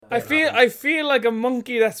I feel like a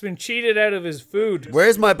monkey that's been cheated out of his food.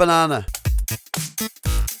 Where's my banana?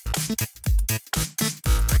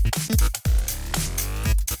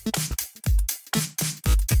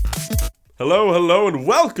 Hello, and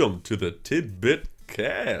welcome to the Tidbit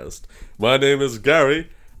Cast. My name is Gary,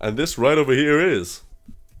 and this right over here is...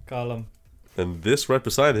 Column. And this right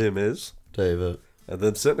beside him is... David. And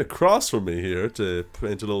then sitting across from me here to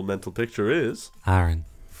paint a little mental picture is... Aaron.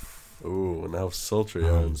 Ooh, and how sultry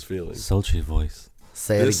Aaron's feeling. Sultry voice.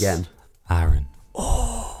 Say This- it again. Aaron.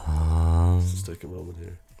 Let's take a moment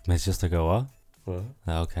here. It's just a go what? What?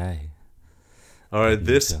 Okay. Alright,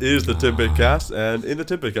 this is the Tidbit Cast, and in the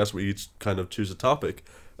Tidbit Cast we each kind of choose a topic,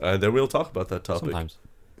 and then we'll talk about that topic. Sometimes.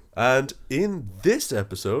 And in this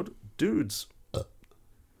episode, dudes,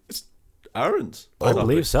 it's Aaron's. I topic.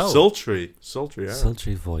 believe so. Sultry Aaron.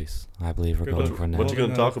 Sultry voice. I believe we're going for now. What you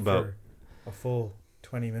gonna talk about? A full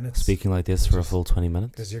 20 minutes. Speaking like this for a full 20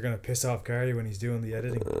 minutes. Because you're going to piss off Gary when he's doing the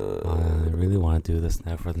editing. I really want to do this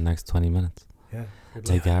now for the next 20 minutes. Yeah. Good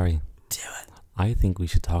Hey luck. Gary. Do it. I think we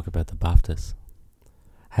should talk about the BAFTAs.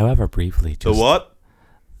 However briefly. The Just what?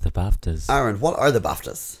 The BAFTAs. Aaron, what are the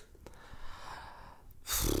BAFTAs?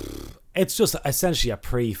 It's just essentially a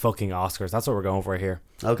pre-fucking Oscars. That's what we're going for here.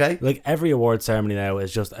 Okay. Like, every award ceremony now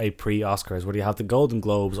is just a pre-Oscars, whether you have the Golden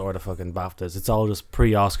Globes or the fucking BAFTAs. It's all just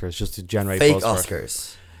pre-Oscars, just to generate Fake buzz for it.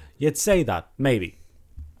 Oscars. You'd say that, maybe.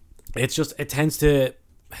 It's just, it tends to,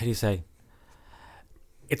 how do you say?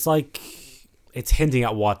 It's like, it's hinting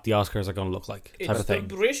at what the Oscars are going to look like, type of thing.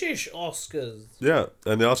 British Oscars. Yeah,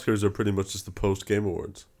 and the Oscars are pretty much just the post-game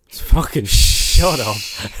awards. It's fucking shut up.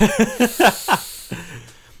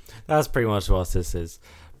 That's pretty much what this is.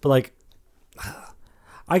 But like,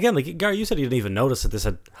 again, like Gary, you said you didn't even notice that this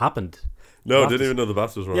had happened. No, BAFTAs. didn't even know the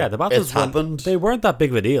BAFTAs were. Yeah, the BAFTAs It's happened. They weren't that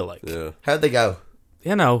big of a deal. Like, Yeah. How'd they go?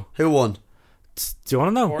 you know, Who won? do you want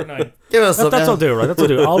to know? Fortnite. Give us That's what I'll something. do, right? That's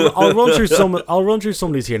what I'll do. I'll run through some. I'll run through some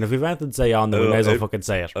of these here, and if we've anything to say on them, we may as well fucking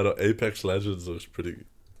say it. I know Apex Legends looks pretty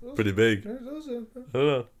big. I don't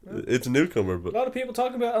know. It's a newcomer, A but lot of people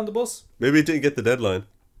talking about it on the bus. maybe it didn't get the deadline.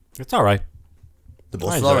 It's all right. The I bus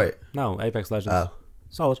is enjoy it. alright. No, Apex Legends, Oh.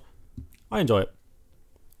 solid. I enjoy it.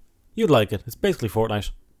 You'd like it. It's basically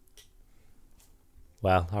Fortnite.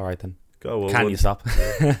 Well, all right then. Go well, Can one. you stop?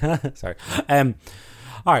 Sorry.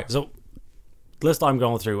 All right. So, the list I'm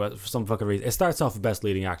going through for some fucking reason. It starts off with best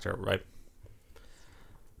leading actor, right?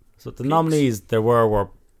 So the nominees there were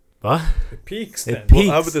what? It peaks It then. peaks.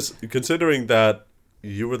 Well, how about this? Considering that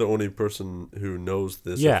you were the only person who knows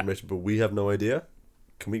this Yeah. information, but we have no idea,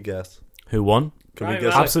 can we guess? Who won? Can Rami we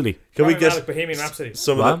guess? Malek. Absolutely. Can we Rami guess Malek, Bohemian Rhapsody.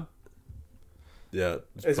 some of What? the? Yeah.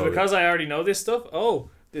 it's Is it probably- because I already know this stuff? Oh,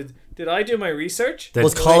 did I do my research? Did-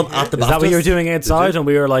 Was Colin at the BAFTAs? Is that what you were doing outside you? and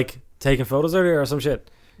we were like taking photos earlier or some shit?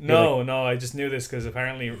 No, I just knew this because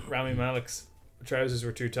apparently Rami Malek's trousers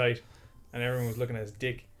were too tight, and everyone was looking at his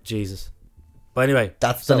dick. Jesus. But anyway,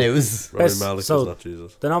 That's So- the news. Rami Best- Malek so- is not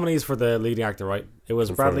Jesus. the nominees for the leading actor, right? It was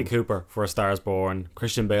Confirmed. Bradley Cooper for A Star Is Born,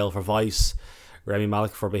 Christian Bale for Vice, Rami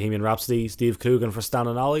Malek for Bohemian Rhapsody, Steve Coogan for Stan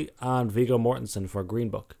and Ollie, and Viggo Mortensen for Green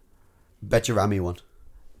Book. Bet you Rami won.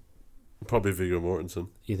 Probably Viggo Mortensen.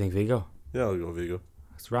 You think Viggo? Yeah, I'll go Viggo.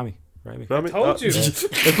 It's Rami. Rami? Told you. I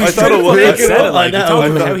thought it was. He I said thought- it like, he I told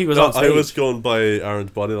know. me how he was on I was stage. going by Aaron's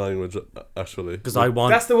body language, actually. Because I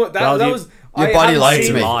want... That's the one. Well, That you- was. your I body haven't lied to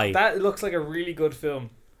seen me. it. Lie. That looks like a really good film.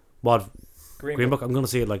 What? Green, Green Book. Book? I'm going to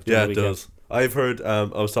see it like Yeah, the it weekend. does. I've heard. I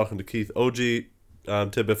was talking to Keith, OG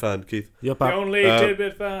Tidbit fan Keith, Yup, The only Uh,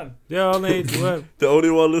 tidbit fan. yeah, only... well, the only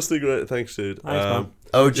one listening. Right? Thanks, dude. Thanks, man.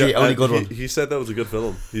 OG, yeah, only and good he, one. He said that was a good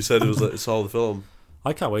film. He said it was a solid film.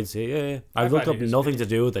 I can't wait to see it. Yeah. I've I've looked had up it, nothing to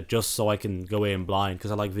do with it just so I can go in blind because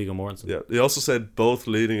I like Viggo Mortensen. Yeah. He also said both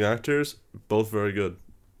leading actors, both very good.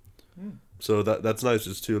 So that's nice.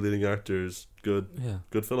 It's two leading actors. Good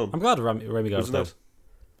film. I'm glad Rami got Wasn't it.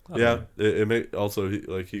 it? Yeah, it may also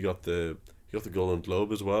he got the Golden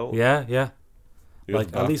Globe as well. Yeah. He got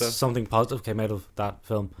Like, the at least BAFTA. something positive came out of that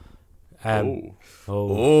film. Oh,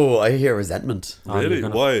 Oh, I hear resentment. you're really?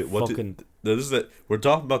 gonna Why? What? fucking- This is it. We're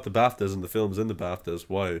talking about the BAFTAs and the films in the BAFTAs.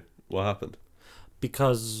 Why? What happened?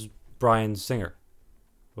 Because Bryan Singer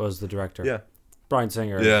was the director. Yeah, Bryan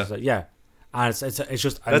Singer. Yeah. Yeah. And it's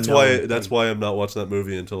just a that's known why. thing. I'm not watching that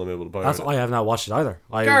movie until I'm able to buy That's it. I have not watched it either.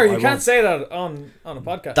 Gary, you I can't won't. say that on a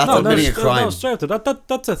podcast. That's admitting a crime. No, straight up.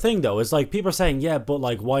 That's a thing though. It's like people are saying, yeah, but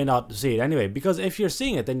like, why not see it anyway? Because if you're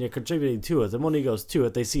seeing it, then you're contributing to it. The money goes to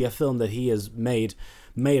it. They see a film that he has made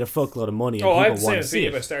a fuckload of money, and I have people the want same to see thing it.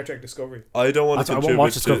 about Star Trek Discovery. I don't want That's to why I contribute won't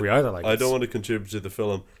watch Discovery to, either. Like, I don't want to contribute to the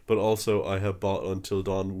film, but also I have bought Until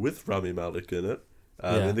Dawn with Rami Malek in it,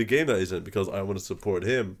 And Yeah. in the game that he's in, because I want to support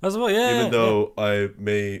him, As well, yeah. even yeah, though I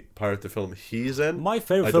may pirate the film he's yeah. in. My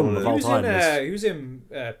favorite I film don't of wanna- all He was time in. is He was in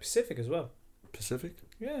Pacific as well. Pacific?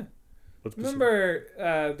 Yeah. What's Pacific?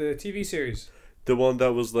 Remember the TV series? The one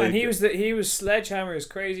that was like And he was Sledgehammer's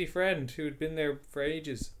crazy friend who'd been there for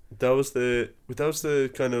ages. that was the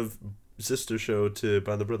kind of sister show to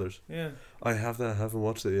Band of Brothers. Yeah. I haven't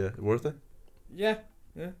watched it yet. Worth it? Yeah.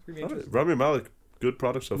 Yeah. Really Alright. interesting. Rami Malek, good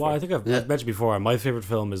product so Well, far. I think I've mentioned before. My favorite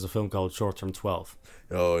film is a film called Short Term 12,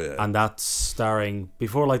 Oh yeah. and that's starring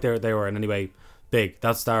before like they were in any way big.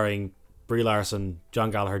 That's starring Brie Larson,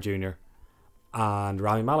 John Gallagher Jr., and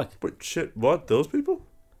Rami Malek. But shit, what? Those people?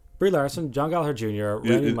 Brie Larson, John Gallagher Jr., You-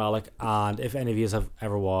 Rami you- Malek, and if any of you have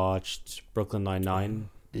ever watched Brooklyn Nine-Nine,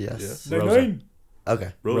 Yes. Yeah. Rosa.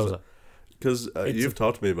 Okay. Rosa. Because It's you've a-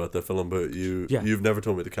 talked to me about that film, but Yeah. you've never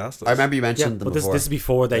told me the cast. List. I remember you Yeah, mentioned them but this before. is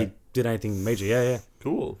before they Yeah. did anything major. Yeah.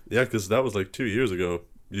 Cool. Yeah, because that was like 2 years ago.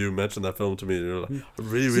 You mentioned that film to me, and you're like, I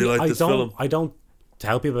really, See, really like this film. I don't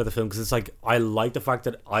tell people about the film because it's like I like the fact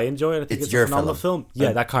that I enjoy it. I think It's it's your a phenomenal film. Yeah,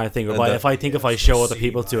 And- that kind of thing. and But that- if I think if I show other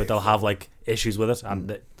people to it, they'll have like issues with it, and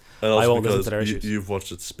And I also won't listen because to their issues. you've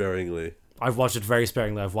watched it sparingly. I've watched it very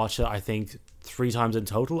sparingly. I've watched it, I think, 3 times in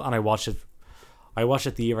total, and I watched it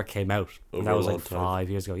the year it came out. And Over that a was long like time. 5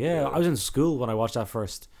 years ago. Yeah. Yeah, I was in school when I watched that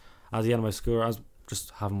first. At the end of my school, I was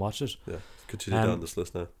just haven't watched it. Yeah. Continue Um, down this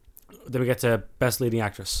list now. Then we get to Best Leading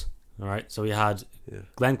Actress. All right, so we had Yeah.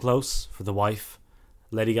 Glenn Close for The Wife,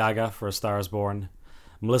 Lady Gaga for A Star Is Born,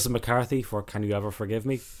 Melissa McCarthy for Can You Ever Forgive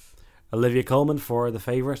Me, Olivia Colman for The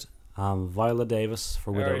Favourite, and Viola Davis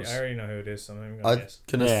for Widows. I already know who it is, so I'm not even I'm gonna guess.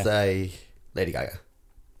 gonna Yeah. say Lady Gaga.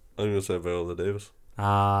 I'm going to say Viola Davis.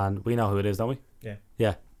 And we know who it is, don't we? Yeah.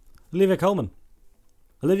 Yeah. Olivia Colman.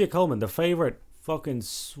 Olivia Colman, The Favourite, fucking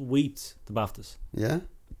sweet the BAFTAs. Yeah.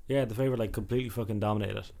 Yeah, The Favourite like completely fucking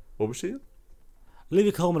dominated it. What was she in?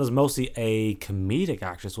 Olivia Colman is mostly a comedic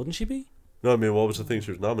actress, wouldn't she be? No, I mean, what was the thing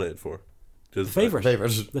she was nominated for? The Just Favourite.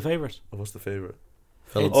 Favorite. The Favourite. What's the favorite?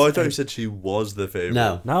 Film. Oh, I thought you said she was the favorite.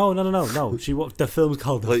 No. No. The film's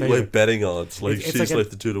called The Like Favourite. betting odds. Like It's she's like like, a-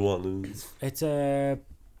 the 2-1. It's a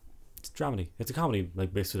dramedy. It's a comedy,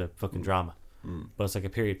 like based with a fucking drama, but it's like a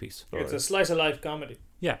period piece. It's a slice of life comedy.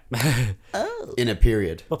 Yeah, In a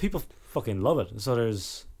period. but people fucking love it. So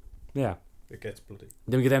there's, yeah. It gets bloody.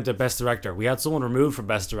 Then we get down to best director. We had someone removed from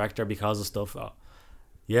best director because of stuff.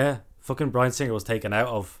 Yeah, fucking Bryan Singer was taken out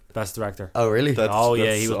of best director. Oh, really? That's- Oh yeah,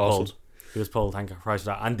 that's he was awesome. pulled. He was pulled. Thank Christ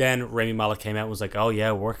for that. And then Rami Malek came out and was like, "Oh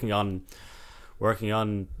yeah, working on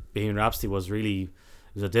Bohemian Rhapsody was really."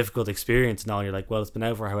 It was a difficult experience and all. You're like, well, it's been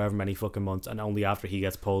out for however many fucking months, and only after he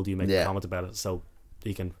gets pulled, you make a Yeah. comment about it, so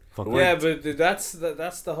he can fucking. Yeah, but that's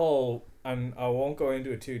the whole, and I won't go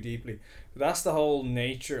into it too deeply. But that's the whole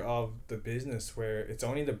nature of the business, where it's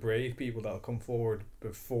only the brave people that'll come forward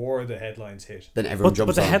before the headlines hit. Then everyone But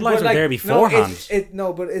jumps the on. headline- Headlines But, are there beforehand.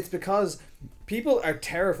 No, but it's because people are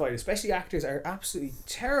terrified, especially actors are absolutely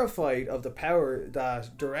terrified of the power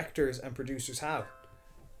that directors and producers have.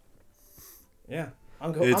 Yeah,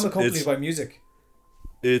 I'm accompanied it's- by music.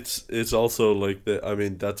 It's also like I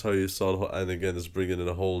mean, that's how you saw the whole, and again, it's bringing in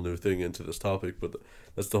a whole new thing into this topic, but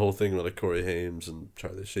that's the whole thing with like Corey Haim and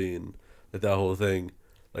Charlie Sheen, like that whole thing,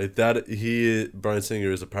 like that. Bryan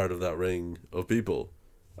Singer is a part of that ring of people,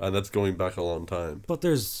 and that's going back a long time. But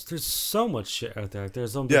there's so much shit out there.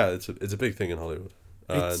 There's some. Yeah, it's a big thing in Hollywood,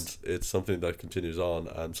 and It's- it's something that continues on,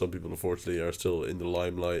 and some people unfortunately are still in the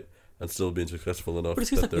limelight and still being successful enough. But it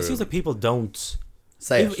seems that like they're people don't.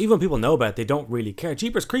 Say Even, it. even when people know about it, they don't really care.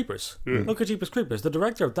 Jeepers Creepers. Look at Jeepers Creepers. The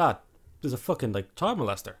director of that is a fucking like child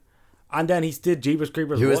molester, and then he did Jeepers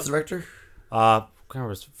Creepers. Who is one- the director? can't remember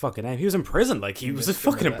his fucking name. He was in prison. Like he was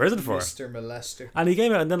fucking in prison for it. Mr. Molester. And he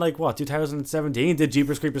came out and then 2017 did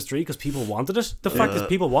Jeepers Creepers 3 because people wanted it. The fact is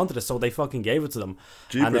people wanted it, so they fucking gave it to them.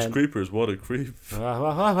 Jeepers and then- Creepers. What a creep!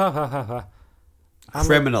 But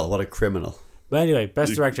Criminal. What a criminal. anyway, best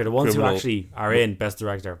The director, the ones criminal- who actually are in best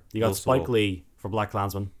director. You got Most of Spike all. Lee for Black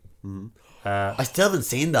Klansman. I still haven't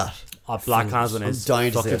seen that. Black Klansman I'm is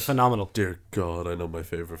dying to see fucking it. phenomenal. Dear God, I know my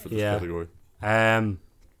favorite for this Yeah. category.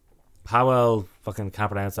 Howell fucking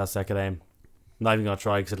can't pronounce that second name. I'm not even gonna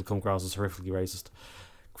try because it'll come across as horrifically racist.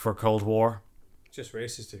 For Cold War, It's just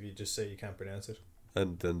racist if you just say you can't pronounce it.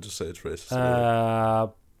 And then just say it's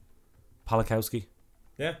racist. Polakowski,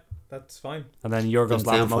 Yeah, that's fine. and then Yorgos Doesn't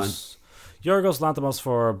sound Lanthimos. Yorgos Lanthimos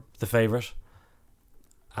for The Favourite.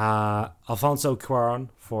 Alfonso Cuarón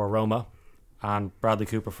for Roma, and Bradley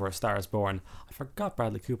Cooper for A Star Is Born. I forgot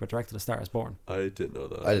Bradley Cooper directed A Star Is Born. I didn't know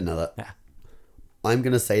that. I didn't know that. Yeah. I'm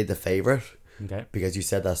gonna say The Favourite Okay. because you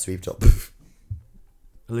said that sweeped up.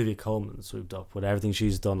 Olivia Colman swooped up with everything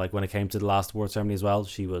she's done. Like when it came to the last award ceremony as well,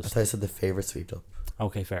 she I was thought I said the favorite swept up.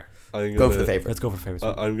 okay. Fair. I'm Go gonna, for the favorite. Let's go for favorite.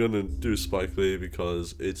 I'm gonna do Spike Lee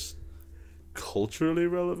because it's culturally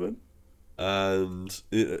relevant, and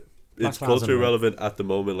it's Black culturally Klansman, right? relevant at the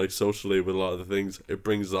moment, like socially with a lot of the things it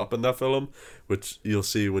brings up in that film, which you'll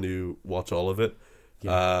see when you watch all of it.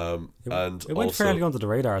 Yeah. And It went also, fairly under the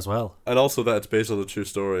radar as well. and also that it's based on a true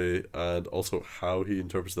story, and also how he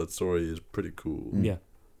interprets that story is pretty cool. Yeah.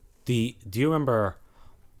 Do you remember?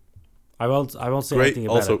 I won't say Great, anything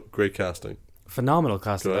about also it. great casting. Phenomenal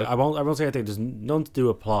casting. Go ahead. I won't say anything. There's nothing to do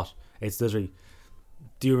with plot. It's literally.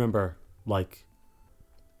 Do you remember like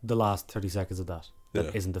the last 30 seconds of that? That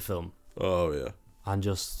Yeah. isn't the film, Oh yeah, and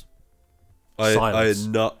just I had silence.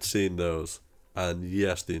 not seen those, and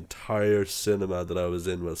yes, the entire cinema that I was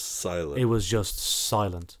in was silent. It was just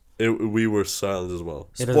silent. We were silent as well.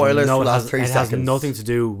 It has Spoilers for it the last has- 3 It seconds. has nothing to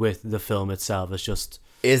do with the film itself. It's just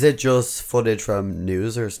Is it just footage from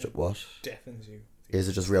news or what? Definitely. Is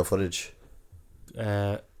it just real footage?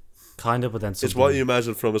 kind of, but then It's what you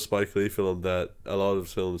imagine from a Spike Lee film, that a lot of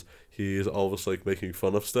films he is always like making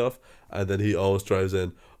fun of stuff, and then he always drives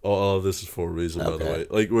in, oh, all of this is for a reason, by the Okay. way.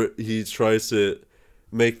 Like where he tries to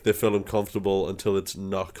make the film comfortable until it's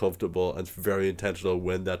not comfortable, and it's very intentional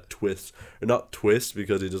when that twist, or not twist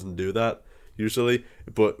because he doesn't do that usually,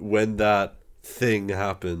 but when that thing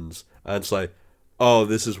happens, and it's like, oh,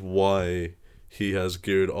 this is why he has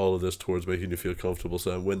geared all of this towards making you feel comfortable.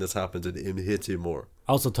 So when this happens, it hits you more.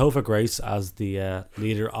 Also, Topher Grace as the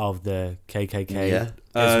leader of the KKK Yeah.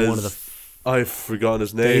 is one of the I've forgotten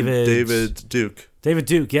his name. David Duke. David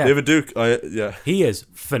Duke. Yeah, David Duke. Yeah. he is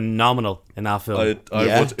phenomenal in that film. I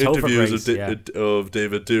Yeah. watched Topher interviews Grace, of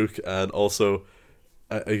David Duke, and also,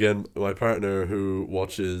 again, my partner who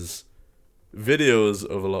watches videos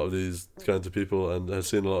of a lot of these kinds of people and has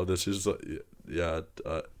seen a lot of this. She's like, yeah,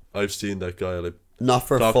 I've seen that guy like Not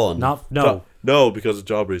for Doc- fun. no, because of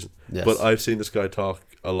job reason. Yes. But I've seen this guy talk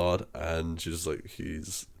a lot, and she's like,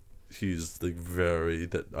 he's like very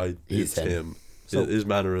He's it's him. him. So- His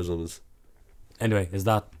mannerisms. Anyway, is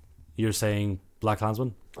that you're saying Black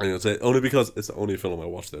Klansman? I'm gonna say only because it's the only film I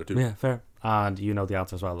watched there too. Yeah, fair. And you know the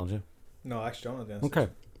answer as well, don't you? No, I actually don't know the answer. Okay.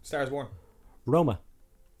 Stars Born. Roma.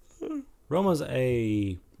 Roma's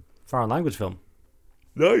a foreign language film.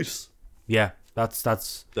 Nice. Yeah, that's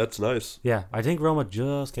That's nice. yeah. I think Roma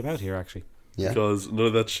just came out here actually. Yeah. Because none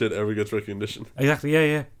of that shit ever gets recognition. Exactly. Yeah,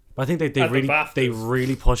 yeah. But I think they At the they BAFTAs.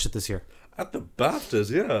 really pushed it this year. At the BAFTAs,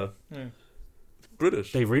 yeah. Yeah.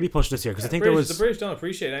 British. They really pushed this year because I think British, there was the British don't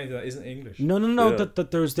appreciate anything that isn't English. no. Yeah.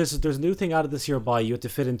 That there's a new thing added this year by you had to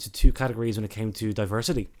fit into 2 categories when it came to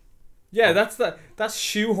diversity. Yeah, that's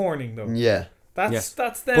shoehorning though. Yeah. That's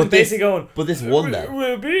them But this- basically going. But this won "We- then.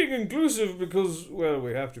 We're being inclusive because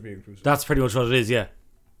we have to be inclusive. That's pretty much what it is. Yeah.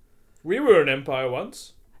 We were an empire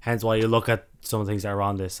once. Hence why you look at some of the things that are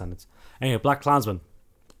on this, and it's anyway. Black Klansman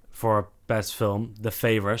for best film, The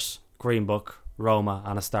Favourite, Green Book, Roma,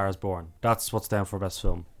 and A Star Is Born. That's what's down for best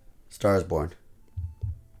film. Stars Born.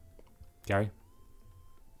 Gary,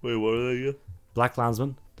 Wait, what are they again? Black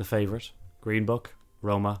Klansman, The Favourite, Green Book,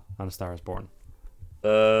 Roma, and A Star Is Born.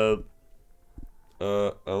 I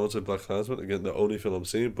won't say Black Klansman. Again, the only film I'm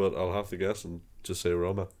seeing, but I'll have to guess and just say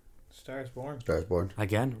Roma. Stars Born. Stars Born.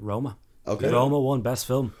 Again, Roma. Okay. Roma won best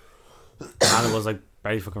film, and it was like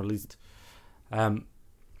barely fucking released. I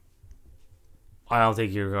don't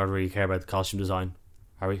think you're gonna really care about the costume design,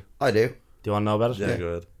 are we? I do. Do you want to know about it? Yeah, go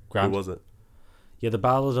ahead. Grant? Who was it? Yeah, The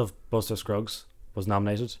Ballad of Buster Scruggs was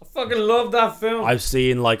nominated. I fucking love that film. I've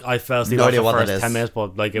seen I fell asleep No after idea the what that first is. 10 minutes,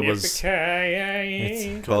 but it was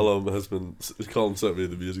Yippee-ki-yay. Colin sent me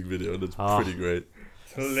the music video, and it's pretty great.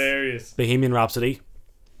 Hilarious. Bohemian Rhapsody,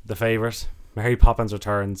 The Favourite, Mary Poppins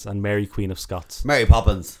Returns, and Mary Queen of Scots. Mary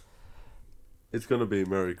Poppins. It's gonna be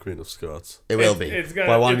Mary Queen of Scots. It will be. It's But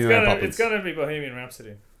I want to gonna, be Mary it's Poppins. gonna be Bohemian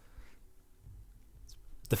Rhapsody.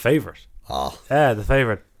 The Favourite. Oh. Yeah, The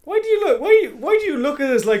Favourite. Why do you look? Why do you look at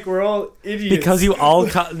us like we're all idiots? Because you all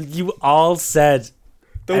said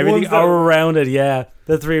The everything ones that- around it, yeah.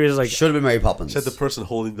 The three was like Should have been Mary Poppins. Said the person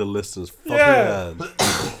holding the list in his fucking Yeah. hand.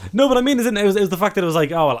 no, but I mean, it was the fact that it was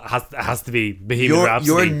like, oh, well, it has to be Bohemian Rhapsody.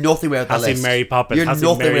 You're nothing without the Has to be list. Mary Poppins. You're Has to be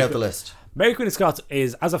nothing Mary without Qu- the list. Mary Queen of Scots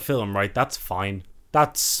is as a film, right? That's fine.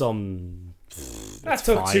 That's some. that it's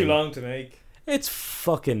took fine. too long to make. It's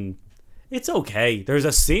fucking. It's okay. There's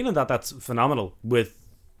a scene in that's phenomenal with,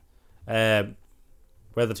 where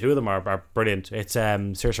the two of them are brilliant. It's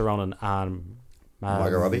Saoirse Ronan and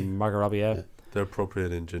Margot Robbie? Margot Robbie, yeah. They're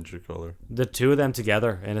appropriating ginger color. The two of them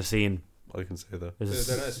together in a scene. I can say that. Is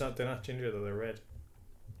They're not ginger though. They're red.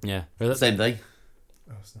 yeah. Same thing.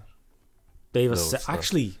 Oh, it's not. Davis. No, it's not.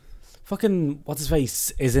 Actually, fucking what's his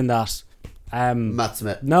face is in that. Matt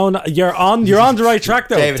Smith. No, you're on the right track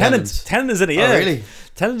though. David Tennant Tennant. is in it. Oh, Yeah, really?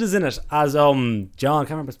 Tennant is in it as John. I can't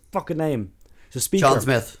remember his fucking name. He's a speaker. John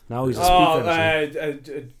Smith. No, he's a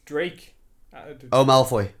speaker. Drake. Oh,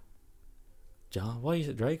 Malfoy. John. Why is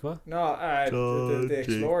it Drake? What? No, the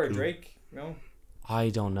explorer Jacob. Drake. No, I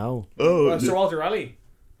don't know. Sir Walter Raleigh.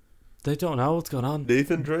 They don't know what's going on.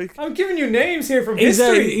 Nathan Drake. I'm giving you names here from He's a,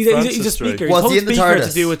 history. he's a Francis speaker. Drake. He's Was public he in the speaker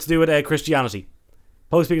TARDIS? to do with Christianity.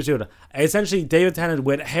 Public speaker to it. Essentially, David Tennant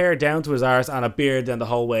with hair down to his arse and a beard and the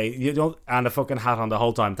whole way. You don't and a fucking hat on the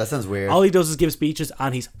whole time. That sounds weird. All he does is give speeches,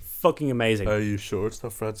 and he's fucking amazing. Are you sure it's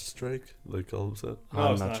not Francis Drake? Like Colin said. No,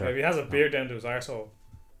 I'm it's not not. sure. Maybe he has a beard down to his arsehole.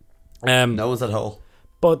 No one's at hole.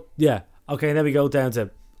 But yeah, okay. Then we go down to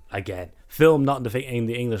again film not in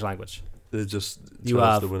the English language. They just You tell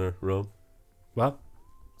us have- the winner. Rome. What?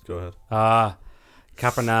 Go ahead.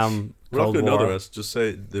 Capernaum. We're not Cold going to know the War. rest. Just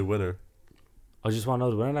say the winner. I just want to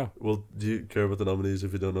know the winner now. Well, do you care about the nominees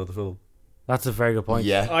if you don't know the film? That's a very good point.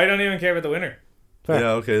 Yeah. I don't even care about the winner. Fair.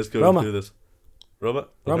 Yeah, okay, let's go Roma. and do this. Roma?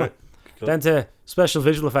 Roma. Okay. Cool. Then to special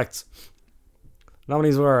visual effects.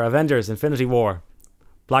 Nominees were Avengers: Infinity War,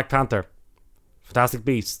 Black Panther, Fantastic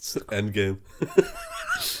Beasts, Endgame.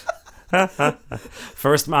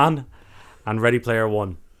 First Man, and Ready Player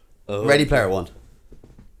One. Oh, Ready Player One.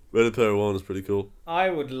 Ready Player One is pretty cool, I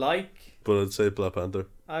would like but I'd say Black Panther.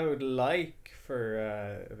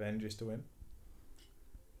 for Avengers to win.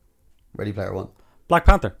 Ready Player One. Black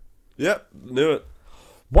Panther. Yep, knew it.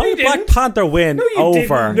 Why you did Black didn't. Panther win No, you over?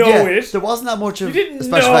 didn't know yeah, it. there wasn't that much of You didn't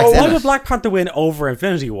special know. effects Why in did it. Black Panther win over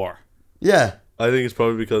Infinity War? Yeah. I think it's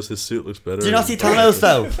probably because his suit looks better. Do you not see in- Thanos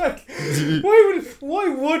though? Why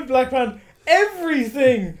would Black Panther?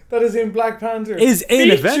 Everything that is in Black Panther Is in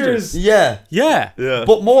features Avengers. Yeah. Yeah. Yeah,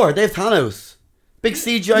 But more, they have Thanos. Big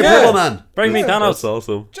CGI Yeah. purple man. Bring me Yeah. that's Thanos.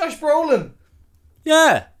 awesome. Josh Brolin.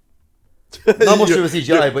 Yeah. Not much to do with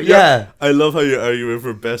CGI, but yeah. I love how you're arguing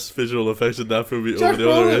for best visual effects in that movie Josh over the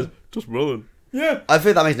other. Brolin. Is just Brolin. Yeah. I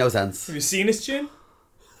feel that makes no sense. Have you seen his chin?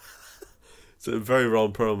 It's a very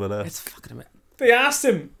Ron Perlman. It's fucking amazing. They asked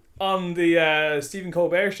him on the Stephen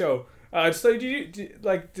Colbert show. Just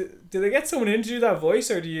like, do they get someone in to do that voice,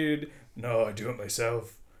 or do you? No, I do it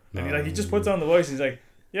myself. And he just puts on the voice. And he's like,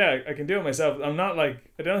 yeah, I can do it myself. I'm not like,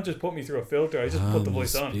 I don't just put me through a filter. I just put the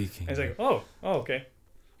voice on. speaking. And he's like, oh, okay.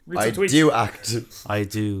 Read I some tweets. do act. I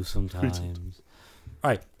do sometimes.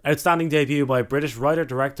 Right. Outstanding debut by British writer,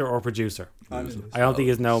 director, or producer. I don't think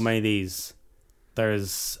there's no many of these.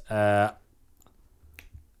 There's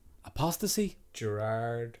Apostasy.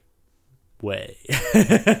 Gerard. Way.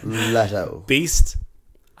 Leto. Beast.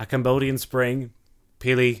 A Cambodian Spring.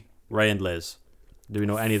 Peely. Ray and Liz. Do we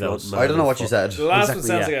know any of those? Front I don't know what you said. The last one Exactly,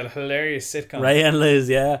 sounds yeah. like a hilarious sitcom. Ray and Liz,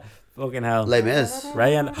 yeah. Fucking hell. Les Mis.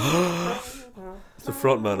 Ray and It's the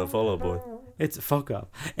front man of Fall Out Boy. it's fuck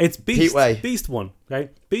up. It's Beast. Pete Way. Beast one. Okay.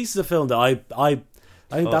 Beast is a film that I think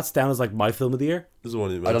Oh. that's down as like my film of the year. This is the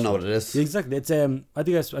one you mentioned. I don't know what it is. Exactly. It's I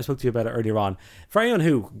think I spoke to you about it earlier on. For anyone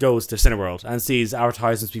who goes to Cineworld and sees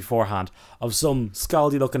advertisements beforehand of some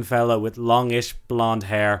scaldy looking fella with longish blonde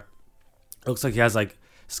hair, looks like he has like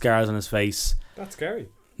scars on his face. That's scary.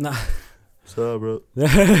 Nah. So, bro.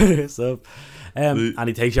 So, and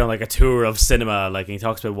he takes you on like a tour of cinema, like, and he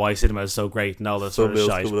talks about why cinema is so great and all this sort of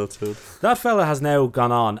Thumbnails shit. coming out soon. That fella has now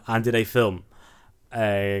gone on and did a film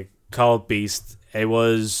called Beast. It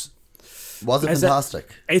was Was it Is it- fantastic?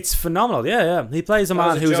 it's phenomenal. Yeah. He plays a That man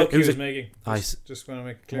was a who's joke he who's was making. I Just want to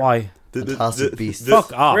make it clear. why Fantastic Beast.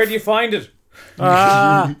 fuck off. Where do you find it?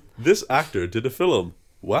 This actor did a film.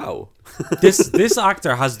 Wow. This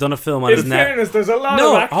actor has done a film and is In now. fairness, there's a lot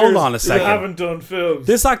No, of actors hold on a who second. haven't done films.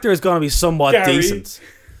 This actor is going to be somewhat Gary. decent.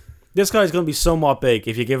 This guy's going to be somewhat big.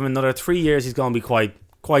 If you give him another 3 years, he's going to be quite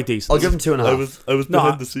decent. I'll give him 2.5. I was No,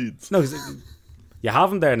 behind I- the scenes. No, 'cause you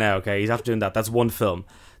have him there now. Okay, he's after doing that. That's one film.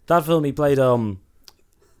 That film he played.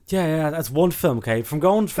 Yeah, that's one film. Okay, from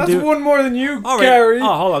going from That's doing. one more than you, All right. Gary.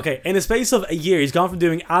 Oh, hold on. Okay. In the space of a year, he's gone from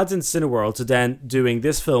doing ads in Cineworld to then doing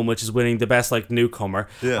this film, which is winning the best like newcomer.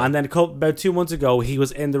 Yeah. And then about 2 months ago, he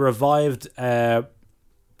was in the revived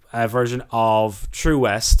version of True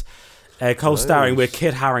West, co-starring Nice. with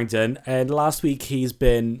Kit Harington. And last week he's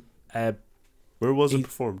been. Where was He- it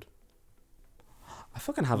performed? I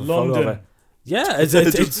fucking have a photo London. of it. Yeah, it's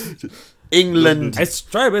England. it's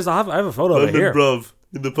true. I have a photo of it London, here. bruv.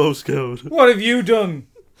 In the postcode. What have you done,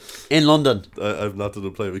 In London. I've not done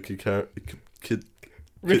a play with Kid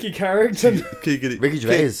Ricky Carrington? Ricky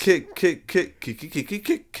Gervais.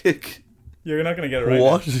 Kick. You're not going to get it right.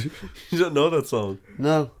 What? You don't know that song?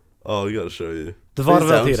 No. Oh, you gotta show you. The Vaudeville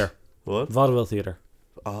don't. Theatre. What? Vaudeville Theatre.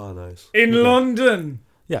 Ah, nice. In London.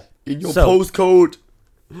 Yeah. In your So- postcode.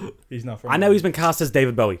 He's not from. I know he's been cast as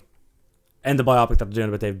David Bowie in the biopic that they're doing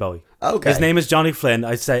about David Bowie. Okay. His name is Johnny Flynn.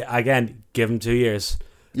 I'd say, again, give him 2 years.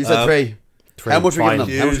 You said three. Three. How much are we giving Fine.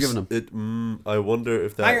 him? How much are you giving him? I wonder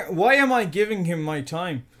if that. Hang on, why am I giving him my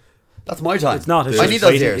time? That's my time. It's not. It's I just need those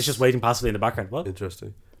waiting. years. It's just waiting passively in the background. What?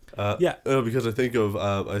 Interesting. Yeah. Because I think of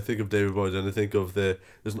David Bowie, and I think of there's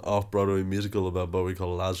an off-Broadway musical about Bowie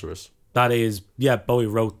called Lazarus. That is, yeah, Bowie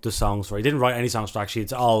wrote the songs for it. He didn't write any songs for actually,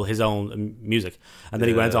 it's all his own music. And then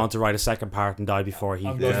he went Yeah. on to write a second part and died before he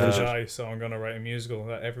I'm going Yeah. to die, so I'm going to write a musical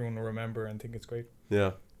that everyone will remember and think it's great.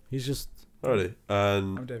 Yeah. He's just, Alrighty.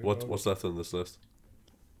 I'm And David Bowie. what's left on this list?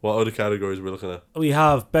 What other categories are we looking at? we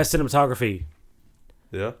have best cinematography.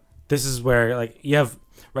 Yeah. This is where, like, you have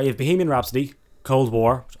Bohemian Rhapsody, Cold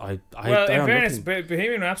War. Well, in don't fairness, know.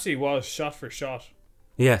 Bohemian Rhapsody was shot for shot,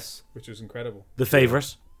 Yes. which was incredible. The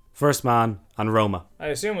Favourite, First Man, and Roma. I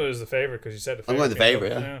assume it was the favourite because you said the I'm favourite. going the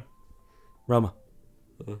favourite, yeah. Roma.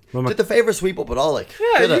 Roma. Did the favourite sweep up at all? Like,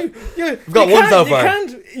 Yeah, did it? We've got one so far.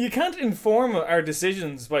 You can't inform our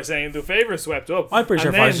decisions by saying the favourite swept up. I'm pretty sure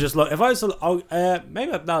and if I was then- just look, if I was to,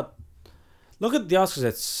 maybe not. Look at the Oscars.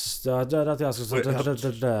 It's not the Oscars. Wait, They I haven't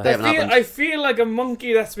feel, happened. I feel like a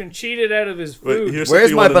monkey that's been cheated out of his food. Wait, here's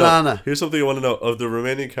Where's something my I wanna know. banana? Here's something I want to know. Of the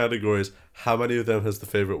remaining categories, how many of them has the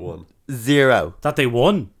favorite one 0. That they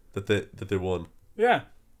won. that they won? Yeah.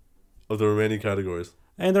 Of the remaining categories.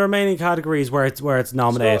 In the remaining categories where it's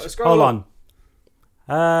nominated. Scroll Hold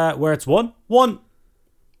on. Where it's won. 1,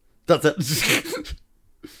 That's it.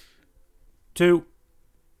 2,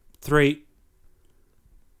 3.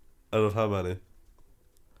 Out of how many?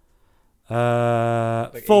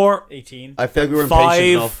 Like 4, 18. I feel we were impatient 5.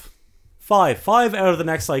 enough. 5 out of the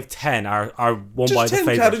next like 10 are won by Just the 10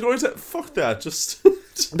 favorite. categories? Fuck that. Just.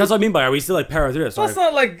 That's what I mean by, are we still like powering through this? That's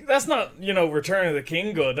Right? not Return of the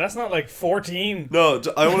King good. That's not like 14. No,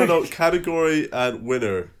 I want to know category and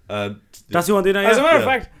winner. And That's what you want to do now? As a Yeah? matter of Yeah.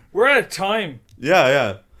 fact, we're out of time.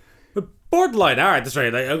 yeah. But borderline, alright, that's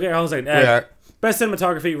right. Like, okay, hold on a second. We are. Best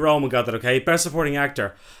cinematography, Roman got that, okay? Best supporting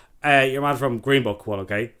actor, your man from Green Book won,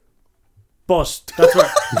 okay? But that's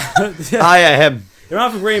where Ah, yeah, him. your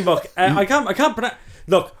man from Green Book. I can't pronounce.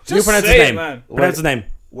 Look, you Just pronounce say his it, name. man. Pronounce his name.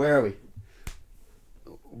 Where are we?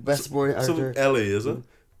 Best supporting Some actor. Ellie, is it?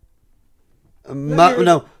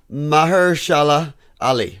 Mahershala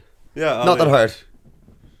Ali. Yeah. Not that hard.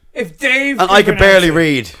 If Dave And can I can pronounce barely it,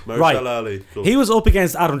 read. Right. Ali. Cool. He was up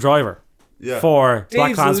against Adam Driver yeah. for Black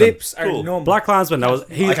Dave's Klansman. lips are Cool. numb. Black Klansman. That was I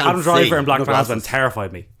Adam can't Driver see. and Black No Klansman glasses.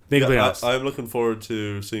 terrified me. Being completely honest. I'm looking forward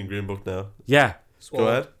to seeing Green Book now. Yeah. Go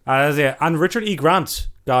ahead. Yeah. And Richard E. Grant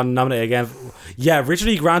got nominated again. Yeah, Richard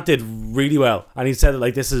E. Grant did really well, and he said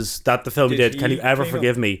like, "This is that the film he Did did. Can he you ever clean up?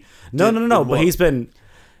 forgive me?" No. Did But what? he's being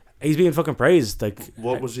fucking praised. Like,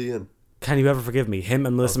 What was he in? can you ever forgive me? Him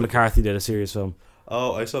and Melissa McCarthy did a serious film.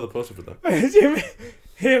 Oh, I saw the poster for that.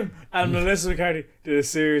 Him and Melissa McCarthy did a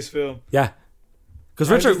serious film. Yeah,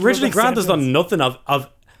 because I just Richard E. love that Grant has done sentence. nothing of.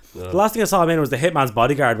 The last thing I saw him in was The Hitman's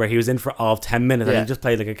Bodyguard, where he was in for all of 10 minutes and Yeah. he just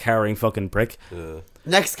played like a cowering fucking prick. Yeah.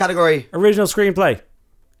 Next category. Original screenplay: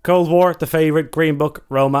 Cold War, The Favorite, Green Book,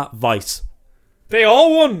 Roma, Vice. They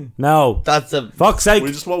all won. No, That's a. fuck's sake!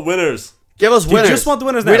 We just want winners. Give us Do you winners. just want the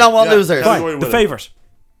winners now? We don't want Yeah. losers. Fine. Fine, Category The winner. Favorite.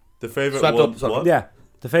 The favorite Swept one. up, swept what? up. Yeah,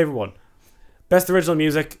 the favorite one. Best original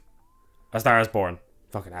music: A Star Is Born.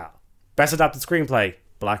 Fucking hell. Best adapted screenplay: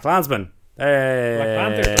 Black Klansman. Hey.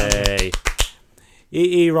 Panther.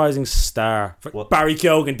 E.E. Rising Star. What? Barry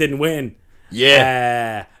Keoghan didn't win.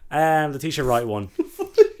 Yeah. Letitia Wright won.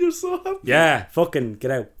 You're so happy. Yeah, fucking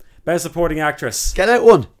get out. Best supporting actress. Get out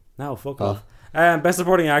one. No, fuck off. Best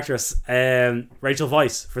supporting actress: Rachel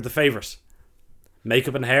Weisz for The Favourite.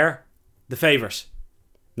 Makeup and hair: The Favourite.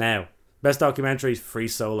 Now, best documentary: Free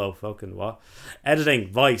Solo. Fucking what?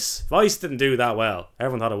 Editing: Vice. Vice didn't do that well.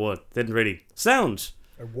 Everyone thought it would. Didn't really. Sound.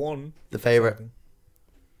 I won. The favorite.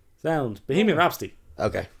 Bohemian Rhapsody.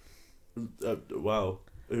 Okay. Wow.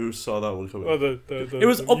 Who saw that one coming? Oh, the It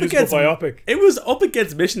was the up musical against biopic. It was up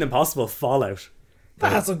against Mission Impossible Fallout.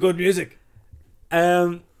 That had some good music.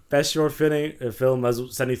 Best short film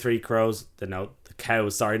was 73 Crows. The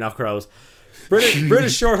cows. Sorry, not crows.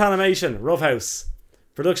 British short animation. Rough House.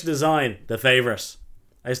 Production design. The Favourite.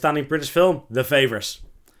 Outstanding British film. The Favourite.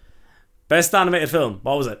 Best animated film.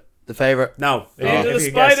 What was it? The favorite. No. Into the If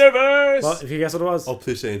you guess- Spider-Verse. Well, if you guess what it was. Oh,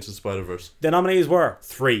 please say Into the Spider-Verse. The nominees were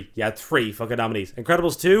 3. Yeah, 3 fucking nominees.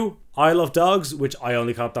 Incredibles 2, I Love Dogs, which I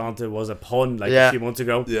only caught on to was a pun like Yeah. a few months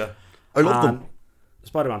ago. Yeah. I love And them.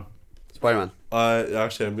 Spider-Man. Spider-Man. I'm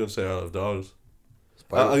going to say I Love Dogs. I'm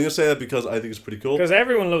Spider-Man. going to say that because I think it's pretty cool. Because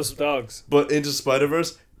everyone loves dogs. But Into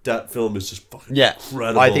Spider-Verse, that film is just fucking Yeah.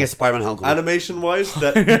 incredible. I think it's Spider-Man Homecoming. Animation wise,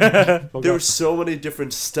 that there were so many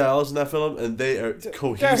different styles in that film, and they are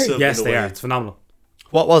cohesive. Yes, in a they way. are. It's phenomenal.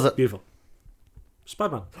 What was it? Beautiful.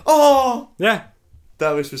 Spider-Man. Oh, Yeah.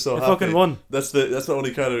 that makes me so I happy. fucking won. That's the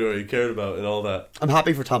only category you cared about in all that. I'm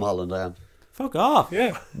happy for Tom Holland, I am. Fuck off.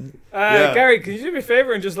 Yeah. Yeah. Gary, can you do me a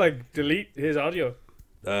favor and just like delete his audio?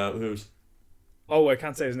 Who's Oh, I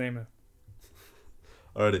can't say his name now.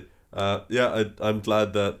 already? Yeah, I'm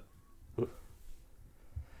glad that.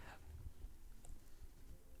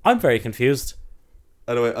 I'm very confused.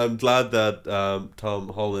 Anyway, I'm glad that Tom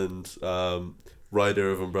Holland,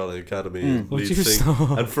 writer of Umbrella Academy, and Would lead you singer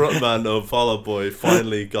stop? and frontman of Fall Out Boy,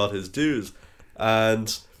 finally got his dues,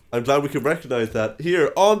 and I'm glad we can recognise that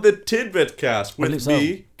here on the Tidbit Cast I think with so.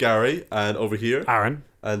 me, Gary, and over here, Aaron.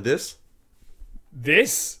 and this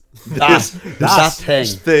This That thing.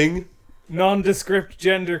 thing, nondescript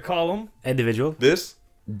gender column. Individual. this,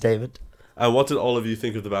 David. and what did all of you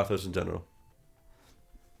think of the Bathhouse in general?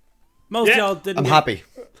 Most Yeah. y'all didn't. I'm happy.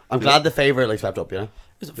 I'm glad the favourite like swept up, you know?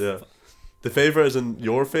 Yeah, the favour is in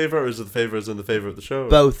your favour, or is it the favour is in the favour of the show?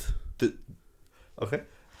 Both. Okay,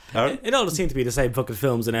 Aaron It all just seemed to be the same fucking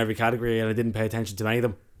films in every category, and I didn't pay attention to any of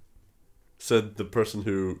them. said the person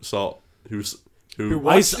who saw who Who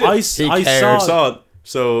I, watched it? I, He I cared. saw. saw it.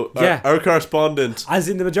 So Yeah. our correspondent. As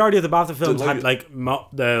in the majority of the BAFTA films Didn't like had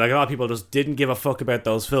it. like like a lot of people just didn't give a fuck about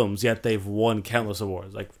those films, yet they've won countless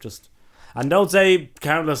awards. Like just, and don't say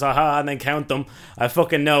countless, aha, and then count them. I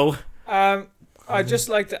fucking know. I'd just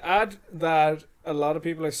like to add that a lot of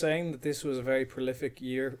people are saying that this was a very prolific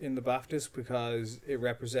year in the BAFTAs because it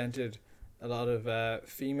represented a lot of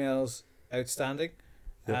females outstanding.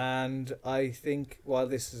 Yeah. And I think while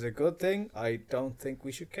this is a good thing, I don't think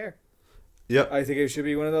we should care. Yeah. I think it should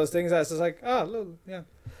be one of those things that's just like, oh, look, yeah.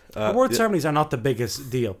 Award Yeah. ceremonies are not the biggest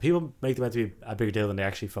deal. People make them out to be a bigger deal than they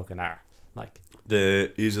actually fucking are. Like,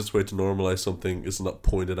 The easiest way to normalize something is not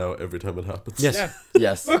point it out every time it happens. yes. Yeah.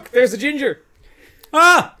 Yes. Look, there's a ginger.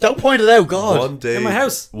 Ah! Don't point it out, God. One day In my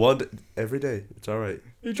house. every day. It's all right.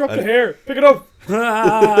 You dropped And- a hair. Pick it up.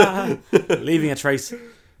 Ah! Leaving a trace.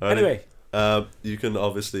 Alrighty. Anyway, You can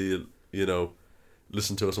obviously,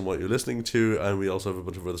 listen to us on what you're listening to, and we also have a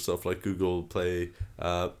bunch of other stuff like Google Play,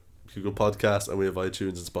 Google Podcast, and we have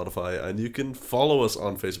iTunes and Spotify, and you can follow us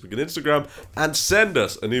on Facebook and Instagram, and send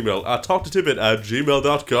us an email at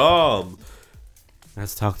talktotidbit@gmail.com.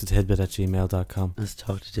 let's talk to tidbit@gmail.com. Let's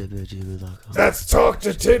talk to gmail.com. Let's talk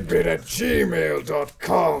to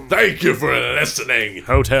tidbit@gmail.com. Thank you for listening.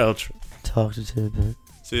 Hotel. Talk to Tidbit.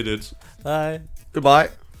 See you dudes. Bye. Goodbye.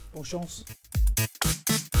 Bonne chance.